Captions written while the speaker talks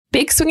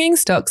Big Swinging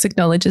Stocks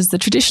acknowledges the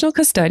traditional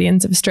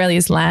custodians of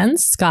Australia's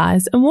lands,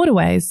 skies and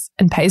waterways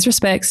and pays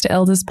respects to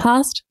elders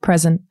past,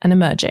 present and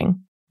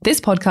emerging. This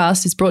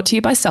podcast is brought to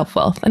you by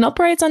Selfwealth and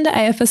operates under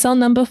AFSL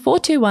number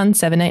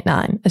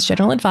 421789 as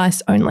general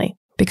advice only.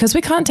 Because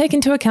we can't take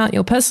into account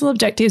your personal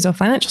objectives or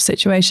financial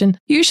situation,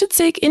 you should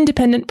seek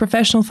independent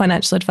professional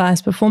financial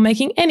advice before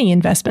making any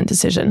investment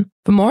decision.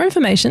 For more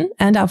information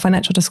and our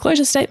financial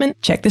disclosure statement,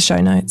 check the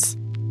show notes.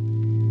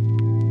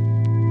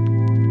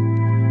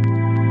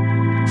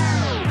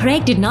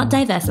 Craig did not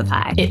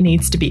diversify. It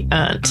needs to be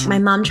earned. My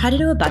mum tried to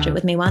do a budget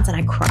with me once and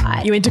I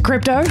cried. You into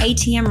crypto?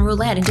 ATM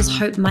roulette and just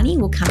hope money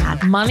will come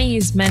out. Money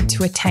is meant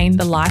to attain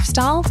the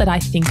lifestyle that I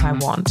think I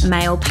want.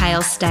 Male,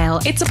 pale, stale.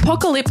 It's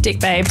apocalyptic,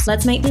 babes.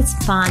 Let's make this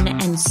fun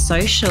and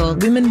social.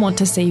 Women want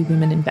to see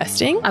women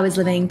investing. I was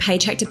living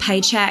paycheck to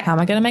paycheck. How am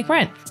I going to make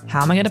rent?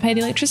 How am I going to pay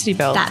the electricity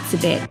bill? That's a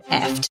bit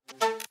effed.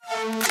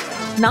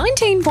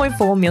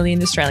 19.4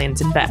 million Australians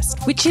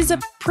invest, which is a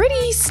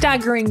pretty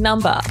staggering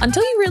number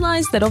until you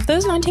realise that of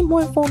those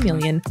 19.4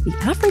 million, the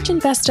average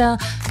investor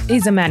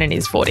is a man in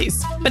his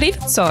 40s. But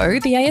even so,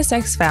 the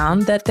ASX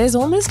found that there's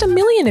almost 1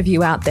 million of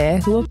you out there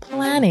who are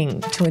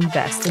planning to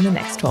invest in the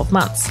next 12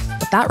 months.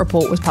 But that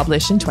report was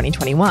published in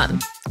 2021,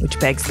 which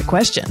begs the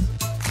question,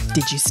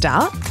 did you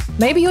start?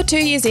 Maybe you're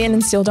 2 years in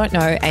and still don't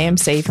know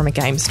AMC from a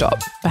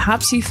GameStop.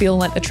 Perhaps you feel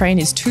like the train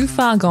is too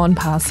far gone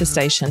past the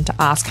station to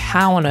ask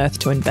how on earth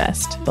to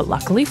invest. But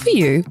luckily for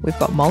you, we've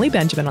got Molly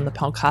Benjamin on the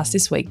podcast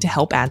this week to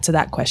help answer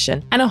that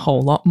question and a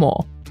whole lot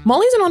more.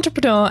 Molly's an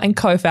entrepreneur and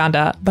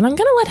co-founder, but I'm going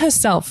to let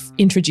herself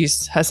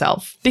introduce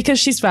herself because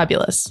she's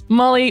fabulous.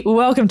 Molly,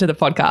 welcome to the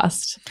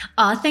podcast.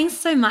 Oh, thanks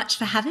so much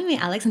for having me,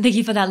 Alex, and thank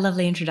you for that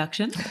lovely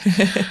introduction.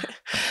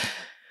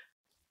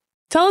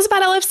 Tell us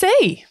about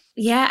LFC.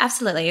 Yeah,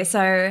 absolutely.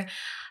 So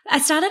I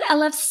started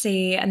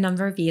LFC a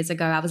number of years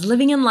ago. I was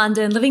living in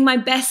London, living my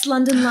best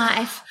London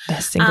life.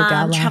 Best single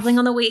gal life. Traveling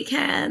on the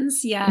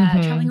weekends.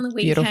 Yeah, traveling on the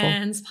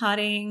weekends,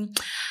 partying,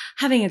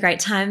 having a great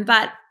time.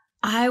 But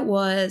I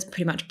was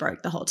pretty much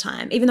broke the whole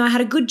time. Even though I had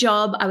a good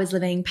job, I was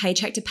living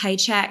paycheck to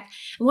paycheck.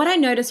 And what I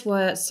noticed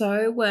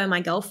were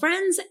my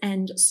girlfriends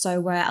and so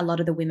were a lot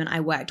of the women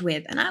I worked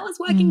with. And I was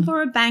working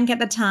for a bank at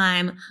the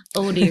time.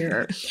 Oh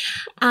dear.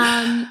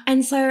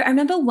 And so I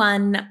remember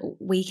one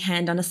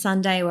weekend on a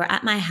Sunday, we're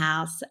at my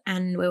house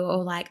and we were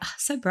all like, oh,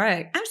 so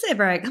broke. I'm so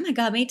broke. Oh my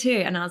God, me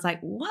too. And I was like,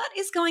 what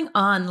is going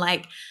on?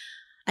 Like,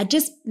 I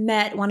just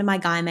met one of my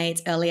guy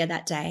mates earlier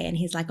that day and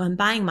he's like, I'm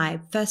buying my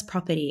first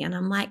property. And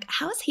I'm like,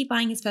 how is he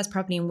buying his first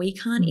property? And we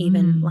can't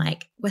even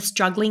we're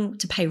struggling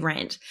to pay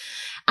rent.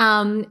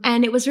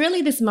 And it was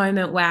really this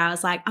moment where I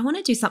was like, I want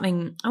to do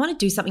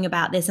something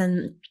about this.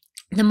 And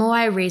the more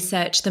I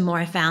researched, the more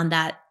I found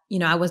that, you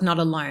know, I was not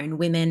alone.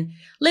 Women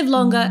live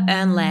longer,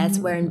 earn less,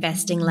 we're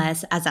investing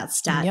less, as that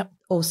stat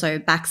also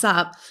backs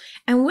up.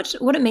 And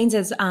what it means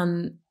is,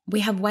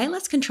 we have way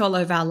less control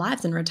over our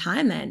lives in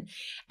retirement.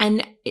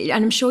 And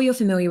I'm sure you're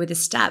familiar with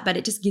this stat, but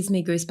it just gives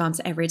me goosebumps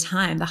every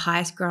time. The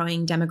highest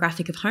growing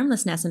demographic of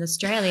homelessness in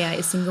Australia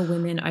is single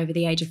women over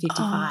the age of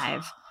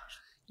 55.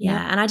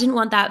 Yeah. And I didn't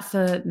want that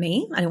for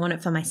me. I didn't want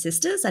it for my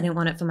sisters. I didn't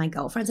want it for my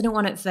girlfriends. I didn't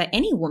want it for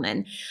any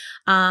woman.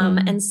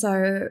 And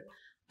so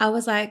I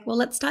was like, well,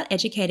 let's start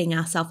educating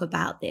ourselves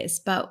about this.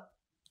 But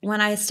when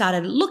I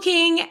started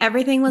looking,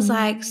 everything was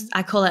like,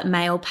 I call it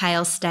male,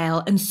 pale,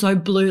 stale, and so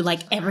blue, like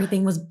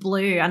everything was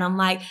blue. And I'm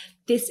like,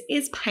 this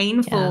is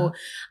painful.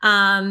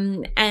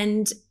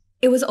 And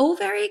it was all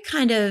very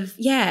kind of,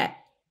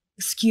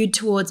 skewed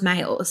towards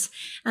males.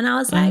 And I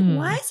was like,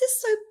 why is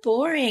this so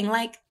boring?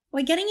 Like,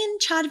 we're getting in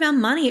charge of our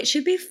money. It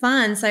should be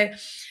fun. So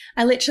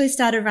I literally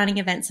started running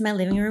events in my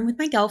living room with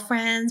my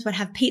girlfriends. We'd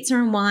have pizza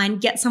and wine,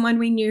 get someone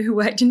we knew who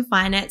worked in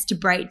finance to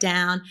break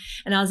down.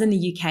 And I was in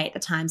the UK at the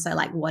time. So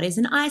like, what is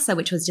an ISA,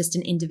 which was just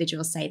an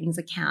individual savings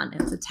account.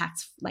 It was a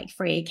tax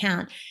free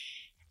account.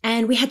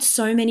 And we had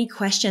so many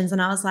questions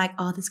and I was like,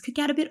 oh, this could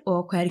get a bit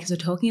awkward because we're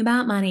talking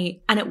about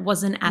money, and it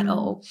wasn't at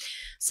all.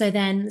 So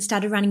then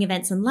started running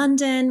events in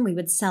London. We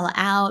would sell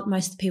out.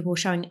 Most of the people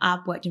showing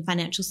up worked in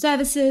financial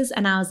services.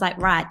 And I was like,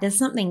 right, there's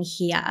something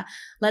here.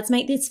 Let's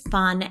make this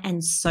fun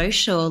and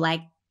social.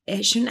 Like,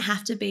 it shouldn't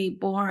have to be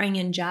boring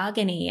and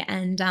jargony.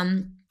 And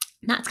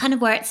that's kind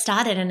of where it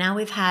started. And now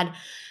we've had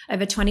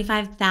over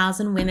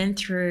 25,000 women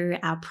through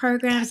our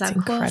programs, That's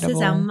our courses,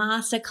 incredible. our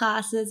master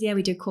classes. Yeah,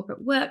 we do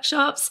corporate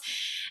workshops.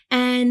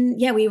 And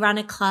yeah, we run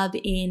a club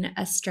in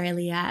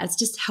Australia as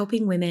just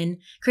helping women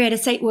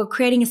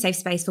creating a safe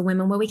space for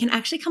women where we can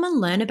actually come and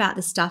learn about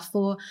this stuff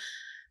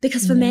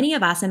because for many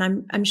of us,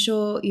 and I'm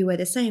sure you were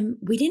the same,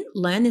 we didn't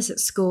learn this at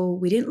school.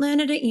 We didn't learn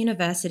it at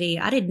university.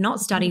 I did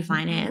not study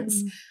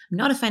finance. I'm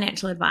not a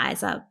financial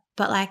advisor.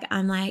 But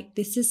I'm like,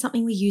 this is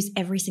something we use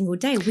every single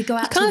day. We go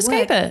out to work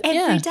escape it.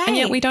 every day. And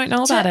yet we don't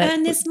know about it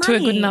earn this to a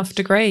money. good enough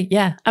degree.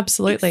 Yeah,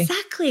 absolutely.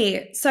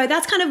 Exactly. So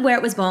that's kind of where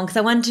it was born because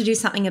I wanted to do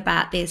something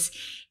about this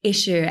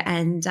issue.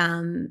 And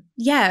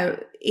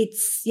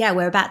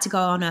we're about to go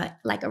on a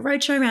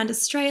roadshow around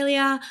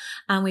Australia.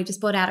 We've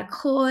just bought out a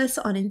course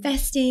on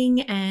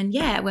investing, and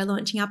we're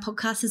launching our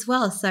podcast as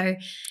well. So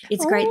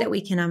it's great that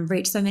we can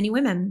reach so many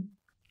women.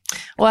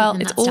 Well,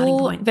 it's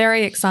all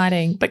very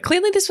exciting, but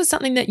clearly this was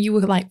something that you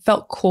were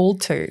felt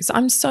called to. So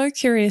I'm so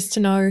curious to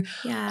know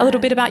a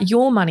little bit about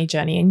your money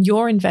journey and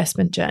your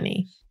investment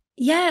journey.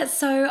 Yeah,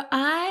 so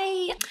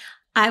I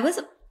was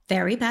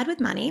very bad with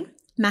money.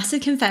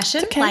 Massive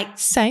confession. Okay,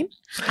 same.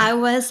 I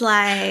was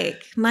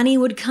money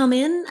would come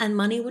in and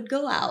money would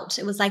go out.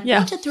 It was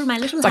water through my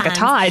little hands. Like a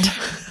tide.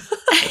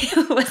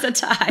 It was a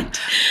tide,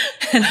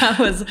 and I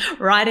was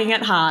riding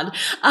it hard.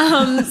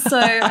 So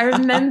I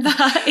remember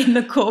in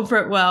the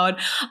corporate world,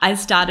 I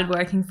started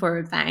working for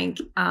a bank,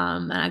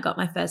 and I got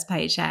my first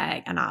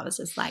paycheck, and I was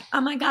just like,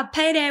 oh my God,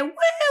 payday,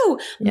 woo!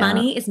 Yeah.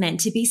 Money is meant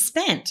to be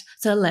spent.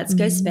 So let's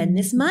go spend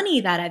this money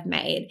that I've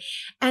made.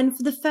 And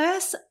for the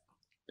first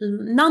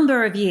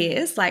number of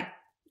years,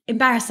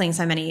 embarrassing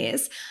so many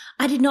years,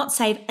 I did not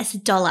save a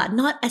dollar,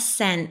 not a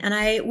cent. And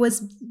I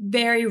was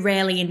very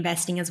rarely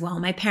investing as well.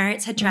 My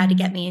parents had tried to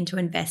get me into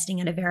investing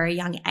at a very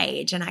young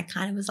age. And I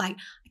kind of was like,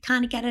 I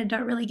kind of get it,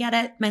 don't really get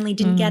it, mainly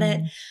didn't get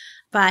it.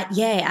 But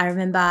I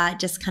remember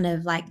just kind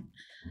of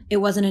it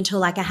wasn't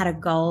until I had a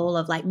goal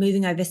of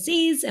moving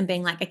overseas and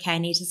being okay, I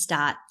need to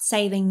start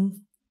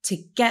saving to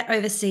get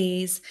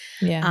overseas,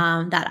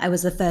 that I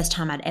was the first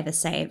time I'd ever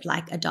saved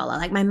a dollar.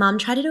 My mum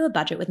tried to do a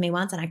budget with me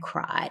once and I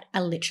cried.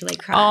 I literally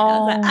cried. I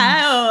was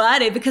I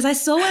did, because I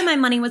saw where my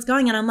money was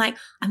going and I'm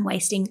I'm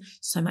wasting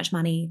so much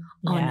money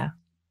on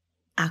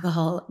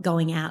alcohol,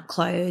 going out,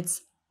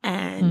 clothes,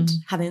 and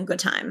having a good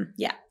time.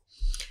 Yeah.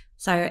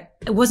 So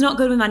it was not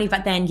good with money,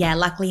 but then,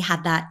 luckily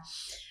had that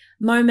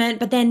moment,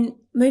 but then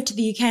moved to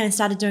the UK and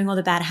started doing all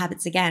the bad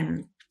habits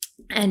again.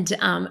 And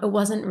it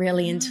wasn't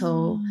really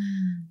until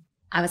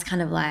I was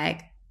kind of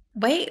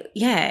wait,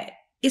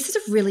 this is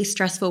a really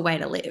stressful way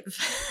to live.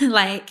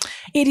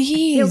 It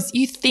is.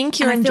 You think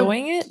you're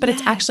enjoying it, but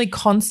it's actually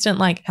constant.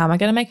 How am I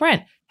going to make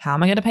rent? How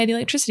am I going to pay the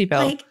electricity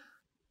bill?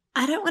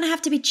 I don't want to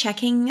have to be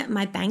checking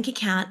my bank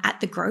account at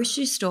the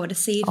grocery store to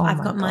see if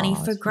I've got money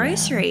for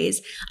groceries.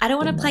 Yeah. I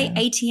don't want to play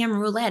ATM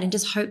roulette and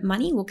just hope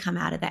money will come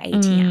out of the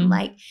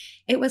ATM.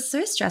 It was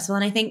so stressful.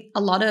 And I think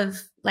a lot of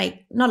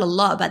not a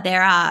lot, but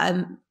there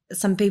are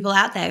some people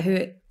out there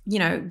who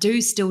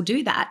do still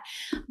do that.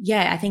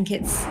 Yeah, I think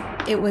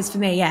it was for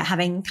me,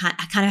 having kind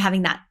of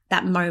having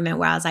that moment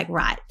where I was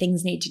right,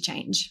 things need to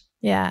change.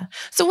 Yeah.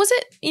 So was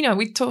it,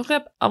 we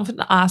often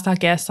ask our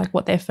guests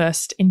what their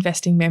first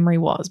investing memory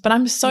was, but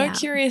I'm so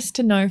curious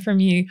to know from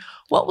you,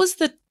 what was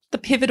the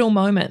pivotal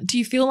moment? Do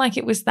you feel like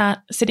it was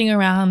that sitting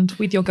around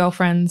with your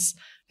girlfriends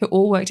who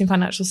all worked in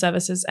financial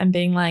services and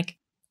being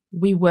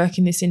we work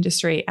in this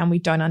industry and we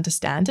don't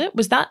understand it?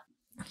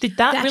 Did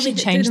that really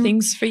change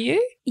things for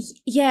you?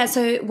 Yeah.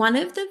 So one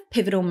of the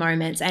pivotal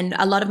moments, and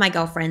a lot of my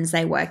girlfriends,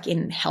 they work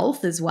in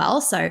health as well.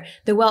 So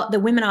the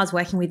women I was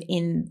working with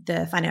in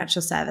the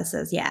financial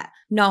services,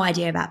 no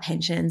idea about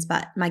pensions,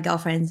 but my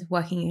girlfriends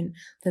working in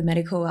the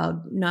medical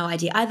world, no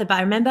idea either. But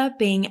I remember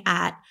being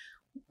at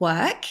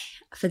work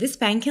for this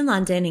bank in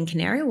London in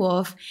Canary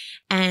Wharf,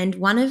 and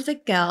one of the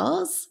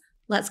girls,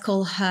 let's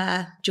call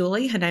her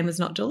Julie. Her name was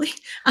not Julie,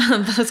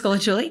 but let's call her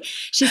Julie.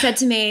 She said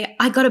to me,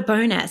 I got a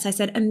bonus. I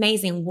said,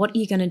 amazing. What are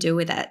you going to do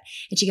with it?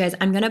 And she goes,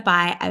 I'm going to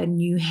buy a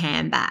new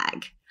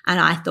handbag. And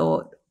I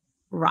thought,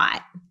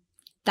 right,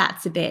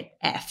 that's a bit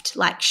effed.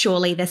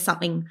 Surely there's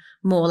something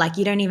more.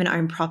 You don't even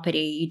own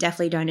property. You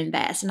definitely don't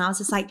invest. And I was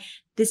just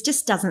this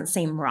just doesn't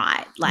seem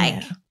right.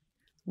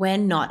 We're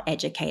not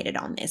educated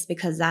on this,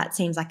 because that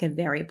seems like a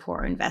very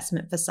poor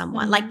investment for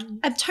someone.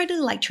 I've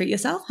totally treat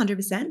yourself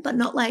 100%, but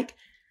not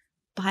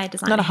buy a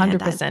designer. Not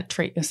 100%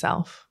 treat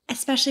yourself.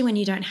 Especially when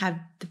you don't have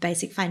the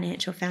basic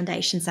financial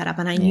foundation set up,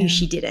 and I knew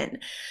she didn't.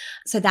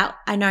 So that,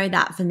 I know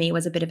that for me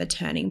was a bit of a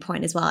turning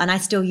point as well. And I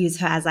still use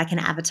her as an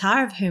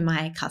avatar of who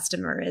my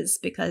customer is,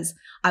 because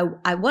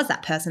I was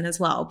that person as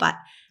well. But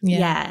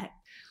a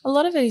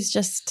lot of it is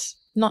just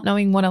not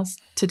knowing what else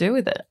to do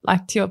with it.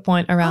 To your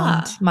point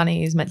around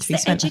money is meant to be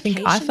spent. I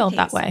think I felt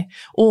that way.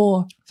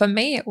 Or for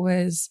me, it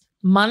was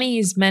money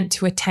is meant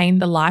to attain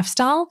the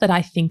lifestyle that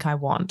I think I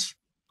want.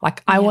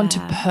 I want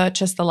to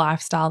purchase the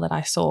lifestyle that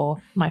I saw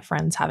my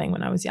friends having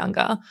when I was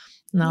younger.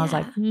 And I was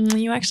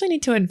you actually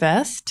need to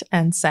invest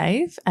and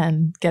save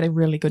and get a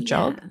really good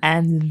job,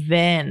 and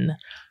then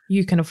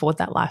you can afford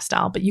that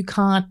lifestyle, but you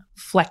can't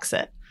flex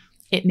it.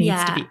 It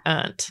needs to be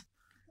earned.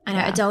 I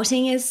know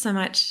adulting is so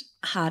much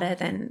harder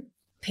than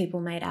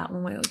people made out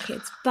when we were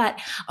kids. But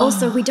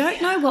also we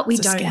don't know what we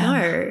don't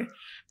know.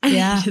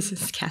 Yeah. It's a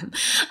scam.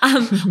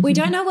 We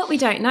don't know what we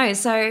don't know.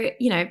 So,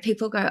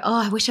 people go,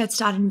 I wish I'd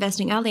started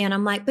investing early. And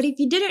I'm but if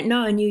you didn't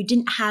know and you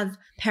didn't have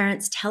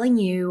parents telling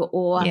you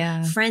or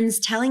friends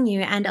telling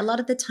you, and a lot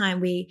of the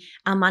time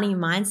our money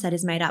mindset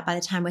is made up by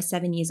the time we're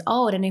 7 years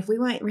old. And if we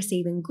weren't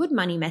receiving good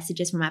money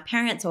messages from our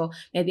parents, or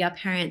maybe our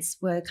parents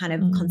were kind of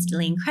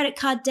constantly in credit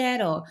card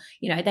debt, or,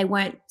 they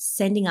weren't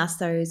sending us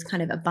those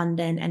kind of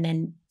abundant and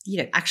then,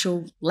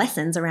 actual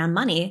lessons around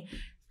money,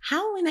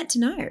 how are we meant to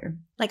know?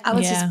 Like I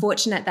was just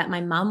fortunate that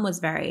my mum was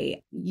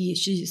she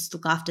used to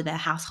look after their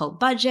household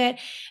budget,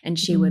 and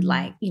she would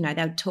like, they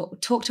would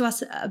talk to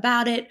us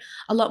about it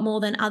a lot more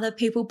than other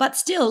people. But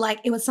still, like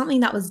it was something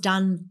that was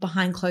done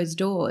behind closed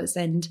doors,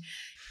 and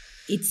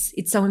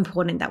it's so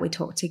important that we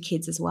talk to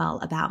kids as well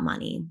about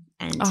money.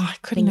 And I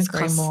couldn't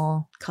agree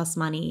more. Cost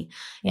money.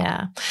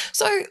 Yeah.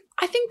 So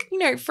I think,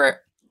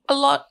 for a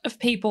lot of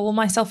people,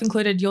 myself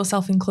included,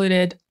 yourself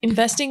included,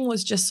 investing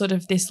was just sort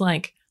of this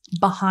like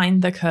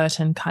behind the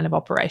curtain kind of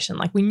operation.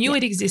 Like we knew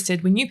it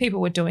existed. We knew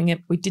people were doing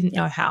it. We didn't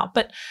know how.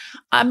 But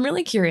I'm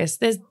really curious.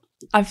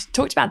 I've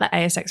talked about the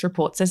ASX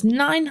reports. There's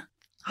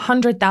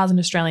 900,000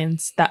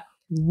 Australians that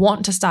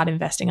want to start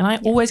investing. And I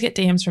always get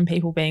DMs from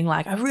people being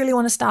like, I really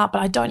want to start,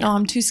 but I don't know.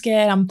 I'm too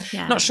scared. I'm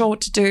not sure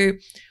what to do.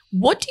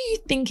 What do you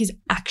think is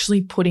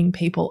actually putting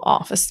people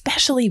off,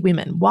 especially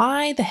women?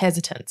 Why the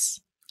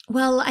hesitance?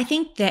 Well, I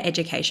think the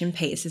education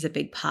piece is a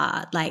big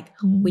part. Like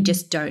we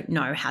just don't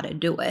know how to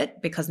do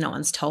it because no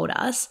one's told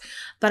us.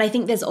 But I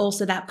think there's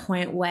also that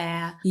point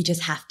where you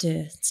just have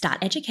to start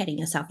educating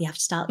yourself. You have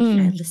to start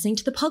listening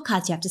to the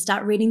podcast. You have to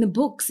start reading the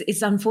books.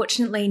 It's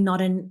unfortunately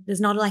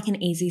there's not like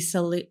an easy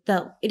solution.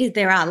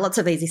 There are lots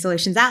of easy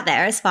solutions out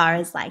there as far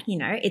as like,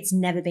 it's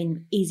never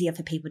been easier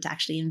for people to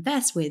actually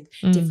invest with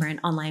different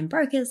online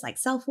brokers like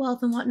Self-Wealth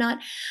and whatnot.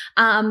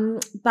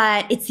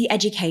 But it's the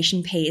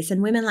education piece,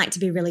 and women like to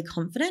be really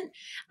confident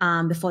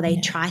before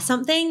they try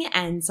something.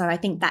 And so I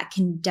think that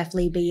can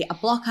definitely be a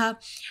blocker.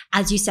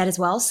 As you said as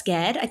well,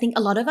 scared. I think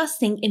a lot of us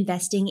think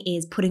investing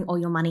is putting all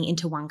your money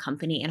into one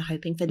company and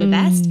hoping for the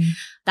best.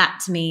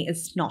 That to me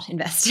is not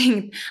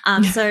investing.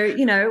 So,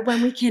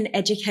 when we can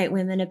educate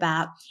women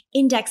about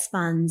index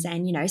funds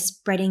and,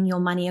 spreading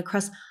your money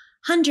across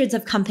hundreds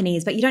of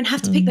companies, but you don't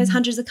have to pick those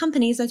hundreds of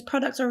companies. Those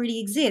products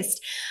already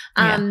exist.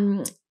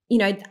 I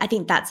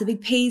think that's a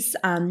big piece.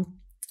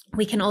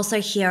 We can also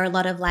hear a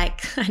lot of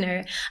like, I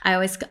know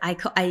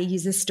I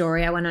use this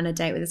story. I went on a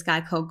date with this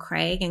guy called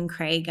Craig, and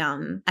Craig,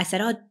 I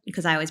said,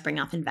 because I always bring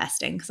up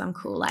investing because I'm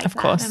cool like that. Of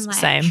course, like,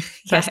 same.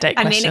 First date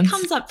questions. I mean, it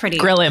comes up pretty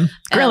Grill him.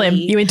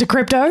 You into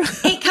crypto?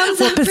 It comes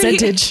what up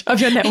percentage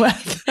of your net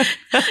worth?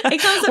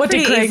 It comes up what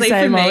pretty did Craig easily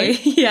say, for Molly? me.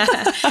 Yeah.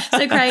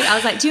 So Craig, I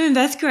was like, do you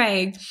invest,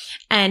 Craig?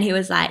 And he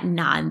was like,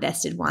 nah, I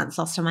invested once,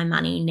 lost all my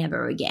money,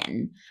 never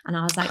again. And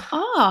I was like,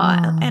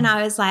 And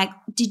I was like,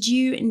 did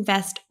you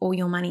invest all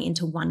your money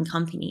into one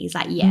company? He's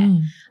like, yeah.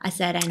 I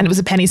said, and it was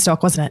a penny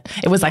stock, wasn't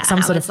it? It was like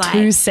some sort of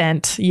 2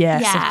 cent.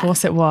 Yes, of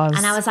course it was.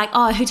 And I was like,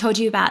 who told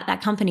you about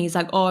that company? He's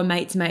like, a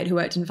mate's mate who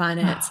worked in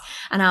finance.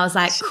 And I was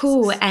like,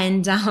 cool.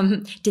 And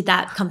did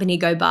that company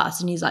go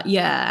bust? And he's like,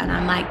 yeah. And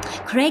I'm like,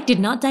 Craig did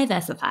not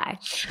diversify.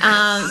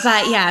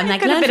 But yeah, I'm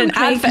like, could have been an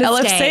ad for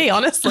LFC,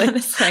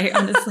 honestly.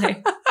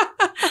 honestly.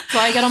 That's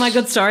where I get all my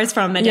good stories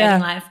from my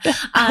dating life.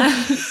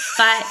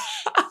 But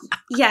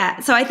yeah,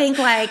 so I think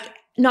like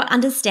not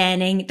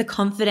understanding the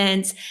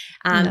confidence,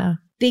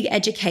 big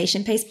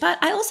education piece. But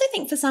I also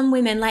think for some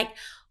women, like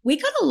we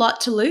got a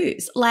lot to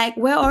lose. Like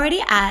we're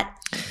already at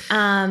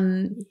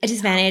a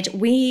disadvantage.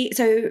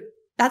 So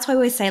that's why we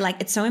always say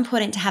like it's so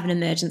important to have an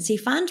emergency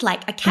fund,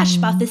 like a cash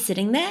buffer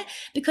sitting there,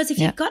 because if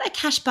you've got a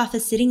cash buffer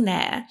sitting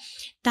there,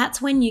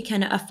 that's when you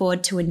can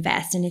afford to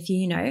invest. And if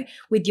you,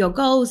 with your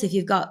goals, if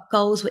you've got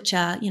goals which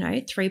are,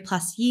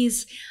 3+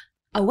 years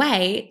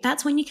away,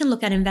 that's when you can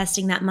look at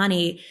investing that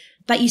money.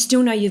 But you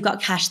still know you've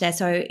got cash there.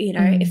 So,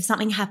 if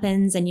something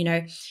happens and,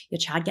 your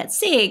child gets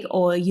sick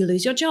or you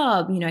lose your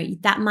job,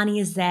 that money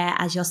is there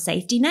as your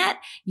safety net.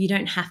 You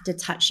don't have to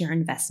touch your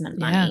investment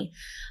money.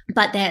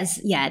 But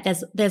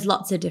there's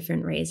lots of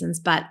different reasons.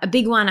 But a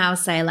big one, I would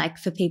say, like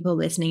for people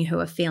listening who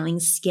are feeling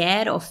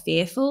scared or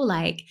fearful,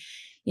 like,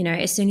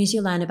 as soon as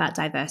you learn about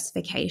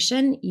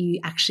diversification, you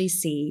actually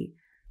see,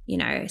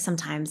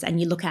 sometimes, and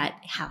you look at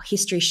how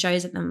history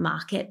shows that the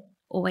market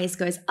always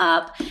goes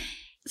up.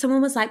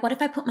 Someone was like, what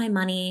if I put my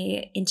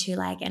money into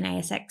like an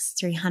ASX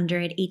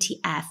 300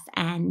 ETF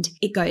and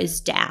it goes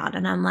down?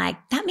 And I'm like,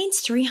 that means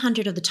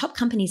 300 of the top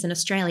companies in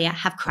Australia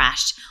have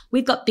crashed.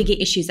 We've got bigger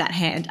issues at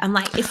hand. I'm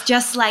like, it's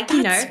just like,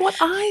 That's what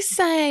I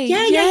say.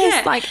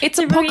 Yeah. Like it's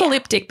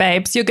apocalyptic,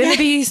 babes. You're going to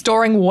be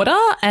storing water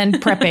and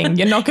prepping.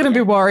 You're not going to be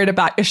worried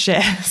about your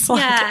shares.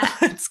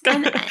 It's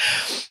gonna...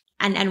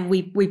 And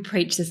we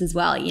preach this as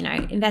well,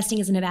 investing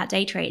isn't about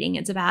day trading.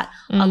 It's about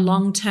a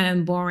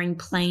long-term, boring,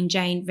 plain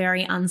Jane,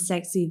 very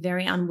unsexy,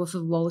 very unwolf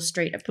of Wall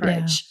Street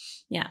approach.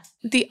 Yeah.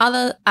 The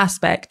other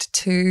aspect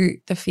to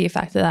the fear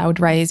factor that I would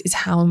raise is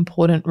how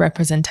important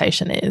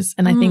representation is.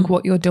 And I think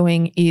what you're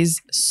doing is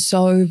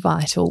so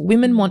vital.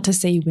 Women want to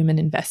see women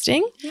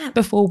investing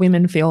before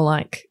women feel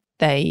like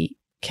they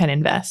can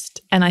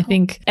invest. And I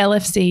think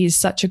LFC is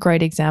such a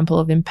great example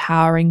of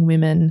empowering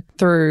women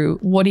through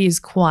what is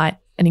quite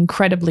an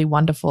incredibly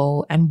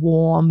wonderful and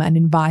warm and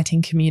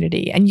inviting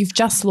community. And you've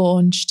just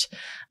launched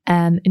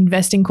an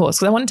investing course.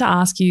 So I wanted to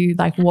ask you,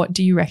 like, what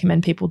do you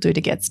recommend people do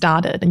to get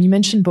started? And you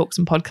mentioned books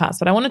and podcasts,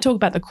 but I want to talk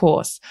about the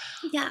course.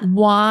 Yeah.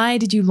 Why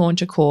did you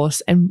launch a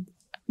course and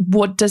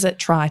what does it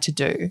try to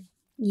do?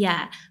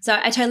 Yeah. So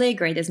I totally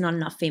agree. There's not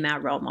enough female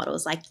role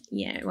models. Like,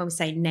 when we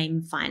say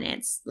name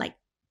finance, like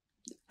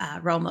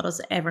role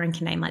models, everyone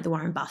can name like the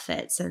Warren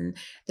Buffetts and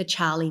the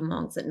Charlie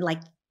Monks, and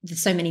like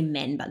there's so many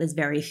men, but there's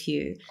very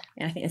few.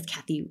 And I think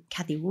there's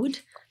Kathy Wood.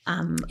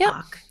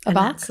 Arc. And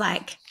that's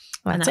like,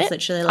 and that's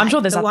literally like, I'm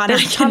sure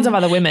there's tons of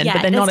other women,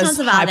 but they're not as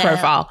high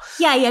profile.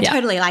 Yeah,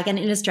 totally. Like, and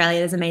in Australia,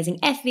 there's amazing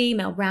Effie,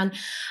 Mel Brown.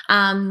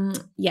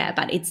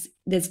 But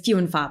there's few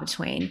and far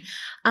between.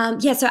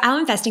 So our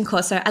investing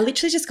course, so I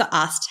literally just got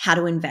asked how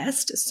to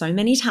invest so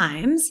many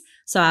times.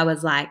 So I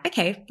was like,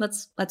 okay,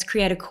 let's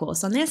create a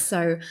course on this.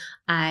 So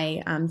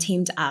I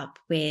teamed up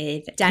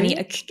with Danny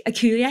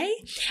Akuye.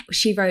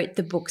 She wrote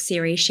the book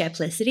series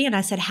Shareplicity. And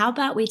I said, how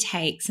about we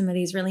take some of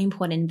these really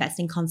important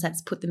investing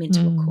concepts, put them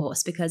into a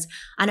course? Because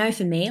I know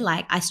for me,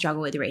 like I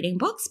struggle with reading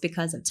books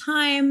because of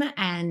time.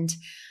 And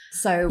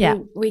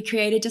so we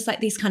created just like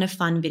these kind of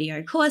fun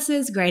video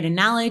courses, great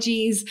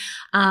analogies.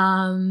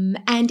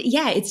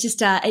 It's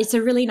just it's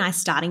a really nice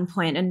starting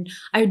point. And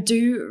I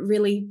do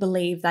really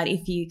believe that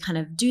if you kind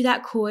of do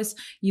that course,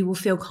 you will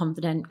feel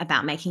confident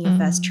about making your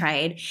first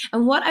trade.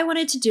 And what I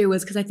wanted to do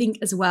was, because I think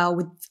as well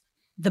with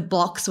the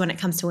blocks when it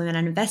comes to women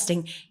and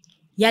investing,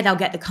 they'll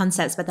get the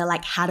concepts, but they're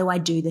like, how do I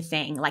do the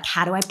thing? Like,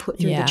 how do I put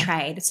through the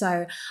trade?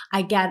 So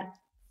I get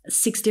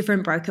 6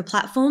 different broker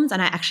platforms,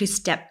 and I actually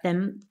step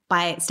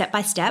by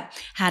step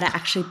how to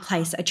actually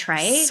place a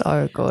trade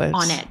so good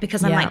on it,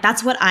 because I'm like,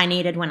 that's what I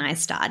needed when I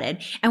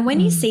started. And when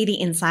you see the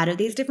inside of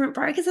these different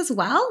brokers as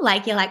well,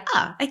 like you're like,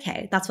 oh,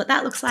 okay, that's what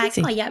that looks like.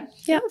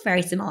 Oh,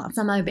 very similar.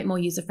 Some are a bit more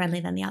user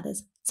friendly than the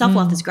others.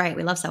 Self-wealth is great.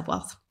 We love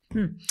self-wealth.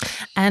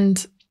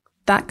 And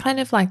that kind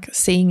of like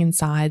seeing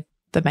inside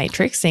the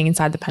matrix, seeing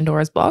inside the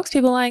Pandora's box,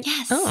 people are like,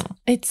 oh,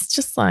 it's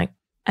just like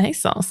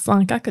ASOS,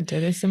 like I could do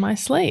this in my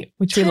sleep,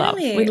 which we love.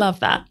 We love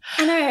that.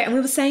 I know. And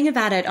we were saying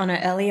about it on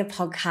an earlier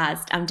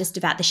podcast, just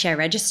about the share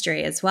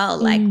registry as well.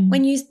 Like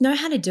when you know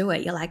how to do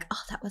it, you're like,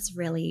 oh, that was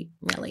really,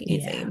 really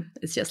easy.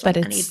 It's just like,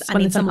 but I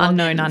need some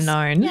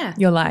unknown. Yeah,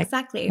 you're like,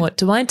 exactly. What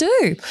do I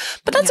do?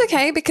 But that's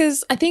okay,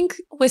 because I think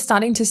we're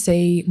starting to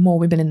see more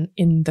women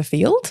in the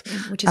field,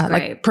 which is great.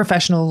 Like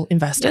professional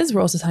investors. Yeah.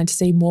 We're also starting to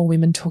see more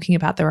women talking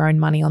about their own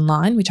money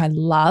online, which I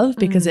love,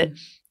 because it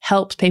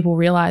helps people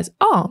realize,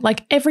 oh,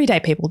 like everyday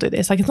people do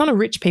this. Like it's not a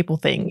rich people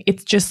thing.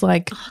 It's just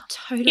like,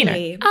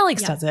 totally.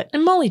 Alex does it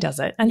and Molly does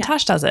it and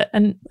Tash does it.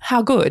 And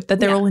how good that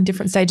they're all in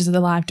different stages of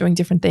their life doing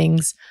different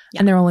things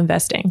and they're all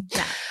investing.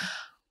 Yeah.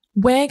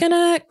 We're going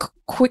to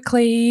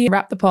quickly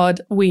wrap the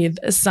pod with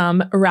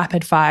some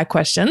rapid fire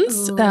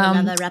questions. Ooh,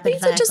 another rapid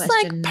these fire are just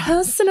question. Like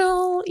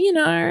personal,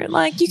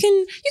 like you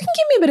can give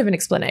me a bit of an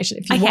explanation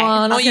if you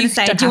want. I was going to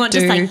say, do you want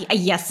just like a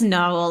yes,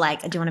 no, or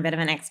like do you want a bit of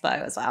an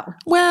expo as well?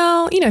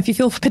 Well, if you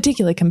feel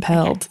particularly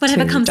compelled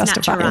whatever to comes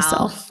justify natural.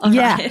 yourself. All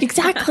yeah, right.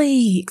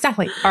 exactly.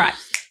 All right.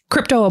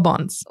 Crypto or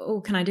bonds? Oh,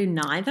 can I do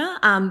neither?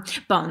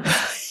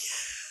 Bonds.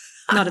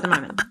 Not at the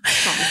moment.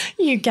 Bonds.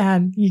 You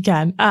can.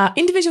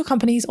 Individual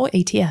companies or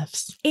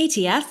ETFs?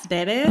 ETFs,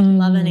 baby.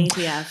 Love an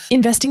ETF.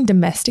 Investing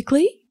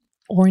domestically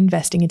or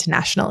investing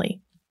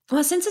internationally?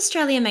 Well, since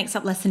Australia makes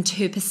up less than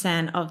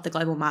 2% of the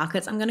global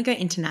markets, I'm going to go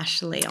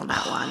internationally on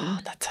that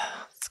one. That's a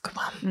good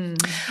one.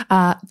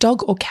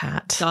 Dog or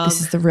cat? Dog. This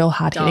is the real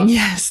hard hitting.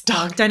 Yes,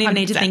 dog. Don't even 100%.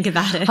 Need to think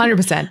about it.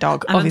 100%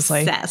 dog, I'm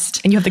obviously.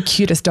 Obsessed. And you have the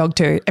cutest dog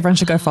too. Everyone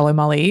should go follow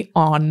Molly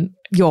on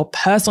your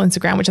personal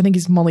Instagram, which I think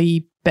is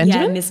Molly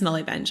Benjamin. Yeah, Miss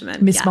Molly Benjamin.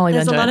 Molly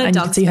There's Benjamin. A lot of and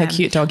dogs, you can see her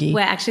cute doggy.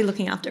 We're actually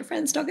looking after a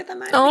friend's dog at the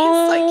moment.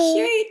 Oh. He's so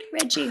cute.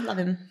 Reggie, love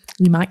him.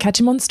 You might catch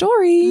him on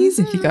stories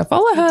if you go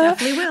follow her.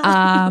 Definitely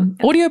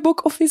will.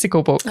 Audiobook or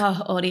physical book?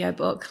 Oh,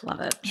 audiobook. Love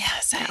it. Yeah,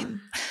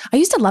 same. I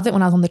used to love it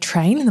when I was on the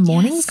train in the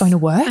mornings going to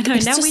work. I know.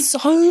 It's just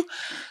so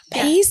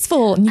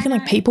peaceful. And you can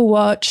like people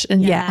watch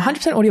and 100%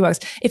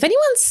 audiobooks. If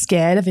anyone's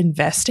scared of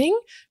investing,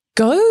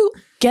 go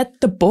get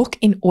the book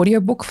in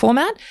audiobook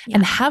format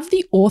and have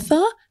the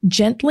author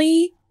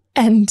gently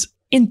and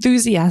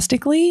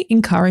enthusiastically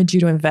encourage you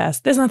to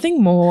invest. There's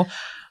nothing more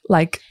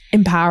like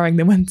empowering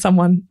than when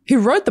someone who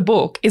wrote the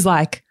book is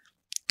like,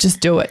 just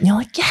do it. And you're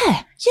like,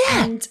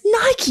 and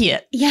Nike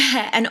it.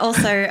 Yeah. And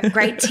also a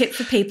great tip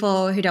for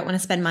people who don't want to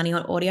spend money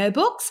on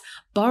audiobooks,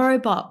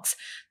 BorrowBox.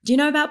 Do you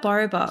know about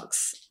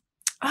BorrowBox?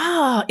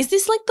 Oh, is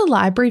this like the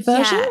library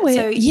version? Yeah,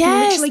 so you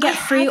can literally get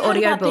free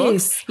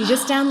audiobooks. You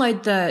just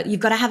download you've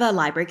got to have a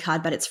library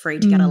card, but it's free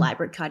to get a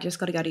library card. You just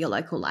got to go to your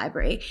local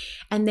library.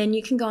 And then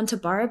you can go onto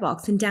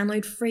BorrowBox and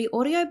download free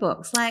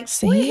audiobooks. Like,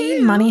 see,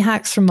 money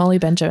hacks from Molly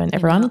Benjamin.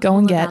 Everyone, go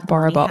and get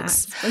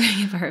BorrowBox.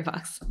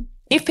 BorrowBox.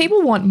 If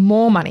people want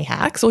more money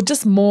hacks or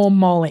just more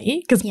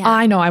Molly, because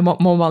I know I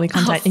want more Molly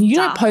content and you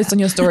don't post on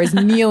your stories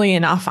nearly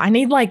enough. I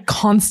need like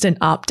constant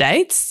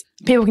updates.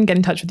 People can get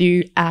in touch with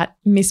you at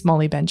Miss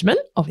Molly Benjamin,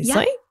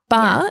 obviously. Yeah.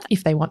 But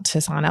if they want to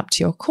sign up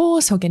to your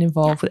course or get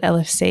involved with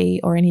LFC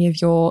or any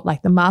of your,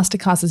 like the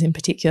masterclasses in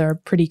particular, are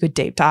pretty good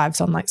deep dives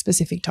on like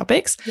specific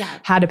topics. Yeah.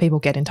 How do people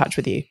get in touch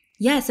with you?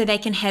 So they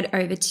can head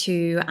over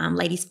to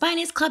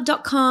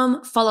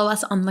ladiesfinanceclub.com, follow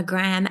us on the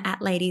gram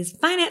at Ladies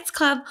Finance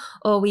Club,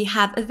 or we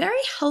have a very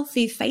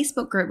healthy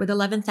Facebook group with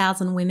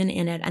 11,000 women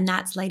in it, and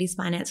that's Ladies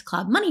Finance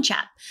Club Money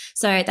Chat.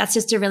 So that's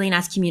just a really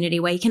nice community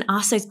where you can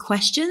ask those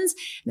questions.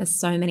 There's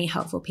so many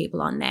helpful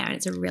people on there, and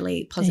it's a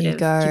really positive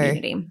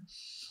community.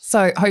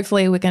 So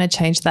hopefully we're going to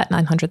change that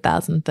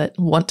 900,000 that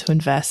want to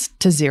invest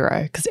to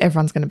zero, because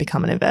everyone's going to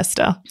become an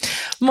investor.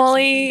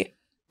 Molly,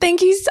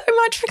 thank you so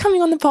much for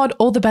coming on the pod.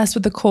 All the best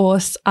with the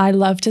course. I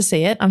love to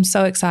see it. I'm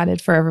so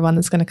excited for everyone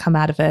that's going to come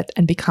out of it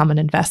and become an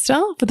investor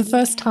for the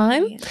first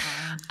time.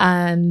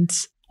 And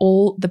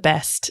all the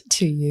best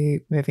to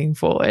you moving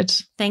forward.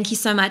 Thank you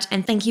so much.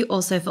 And thank you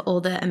also for all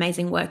the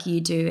amazing work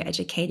you do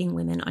educating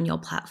women on your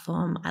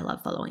platform. I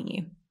love following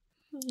you.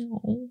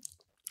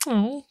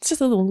 Oh, it's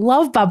just a little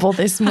love bubble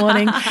this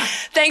morning.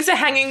 Thanks for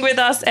hanging with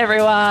us,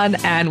 everyone,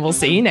 and we'll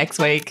see you next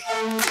week.